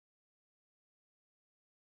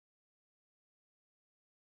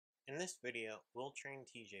In this video, we'll train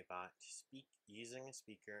TJBot to speak using a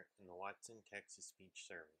speaker in the Watson text-to-speech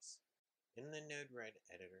service. In the Node-RED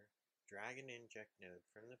editor, drag an inject node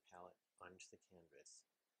from the palette onto the canvas.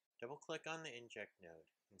 Double-click on the inject node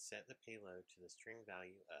and set the payload to the string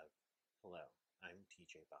value of "Hello, I'm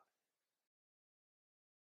TJBot."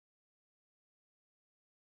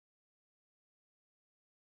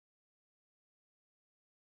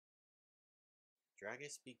 Drag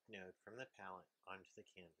a speak node from the palette onto the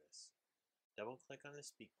canvas. Double-click on the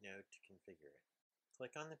speak node to configure it.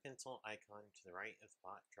 Click on the pencil icon to the right of the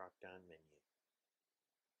Bot drop-down menu.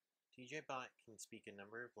 TJBot can speak a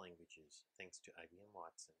number of languages thanks to IBM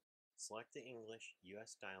Watson. Select the English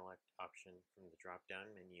US dialect option from the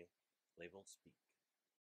drop-down menu, labeled Speak.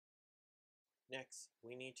 Next,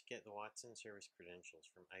 we need to get the Watson service credentials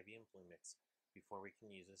from IBM Bluemix before we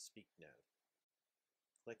can use a speak node.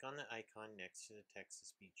 Click on the icon next to the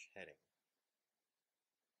text-to-speech heading.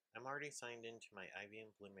 I'm already signed into my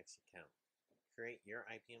IBM Bluemix account. Create your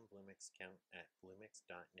IBM Bluemix account at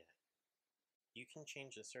bluemix.net. You can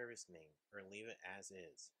change the service name or leave it as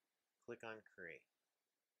is. Click on Create.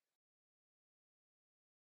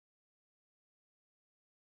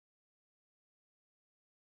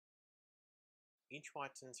 Each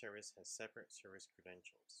Watson service has separate service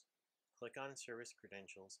credentials. Click on Service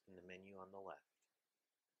Credentials in the menu on the left.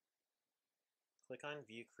 Click on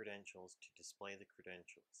View Credentials to display the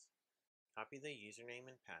credentials. Copy the username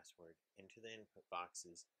and password into the input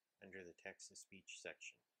boxes under the text-to-speech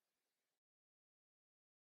section.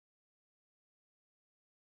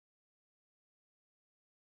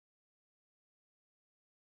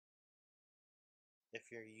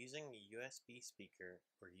 If you're using a USB speaker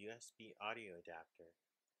or USB audio adapter,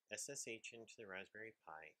 SSH into the Raspberry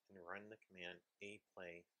Pi and run the command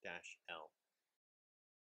aplay-l.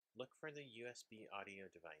 Look for the USB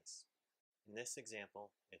audio device. In this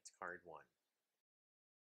example, it's card 1.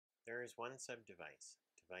 There is one sub-device,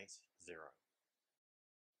 device 0.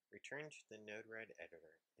 Return to the Node-RED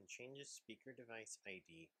editor and change the speaker device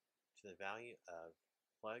ID to the value of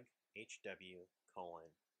plug HW:1,0,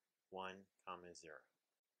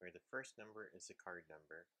 where the first number is the card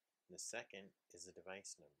number and the second is the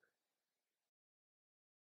device number.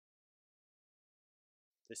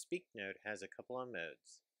 The Speak node has a couple of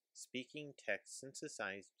modes: speaking text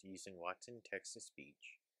synthesized using Watson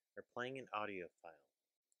text-to-speech, or playing an audio file.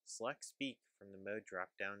 Select Speak from the Mode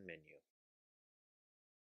drop-down menu.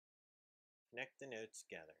 Connect the nodes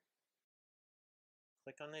together.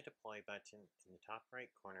 Click on the Deploy button in the top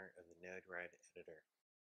right corner of the Node-RED editor.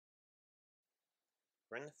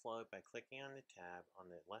 Run the flow by clicking on the tab on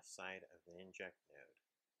the left side of the inject node.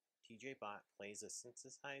 TJBot plays a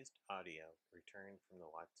synthesized audio returned from the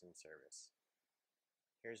Watson service.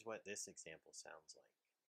 Here's what this example sounds like.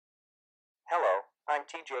 Hello, I'm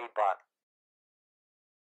TJBot.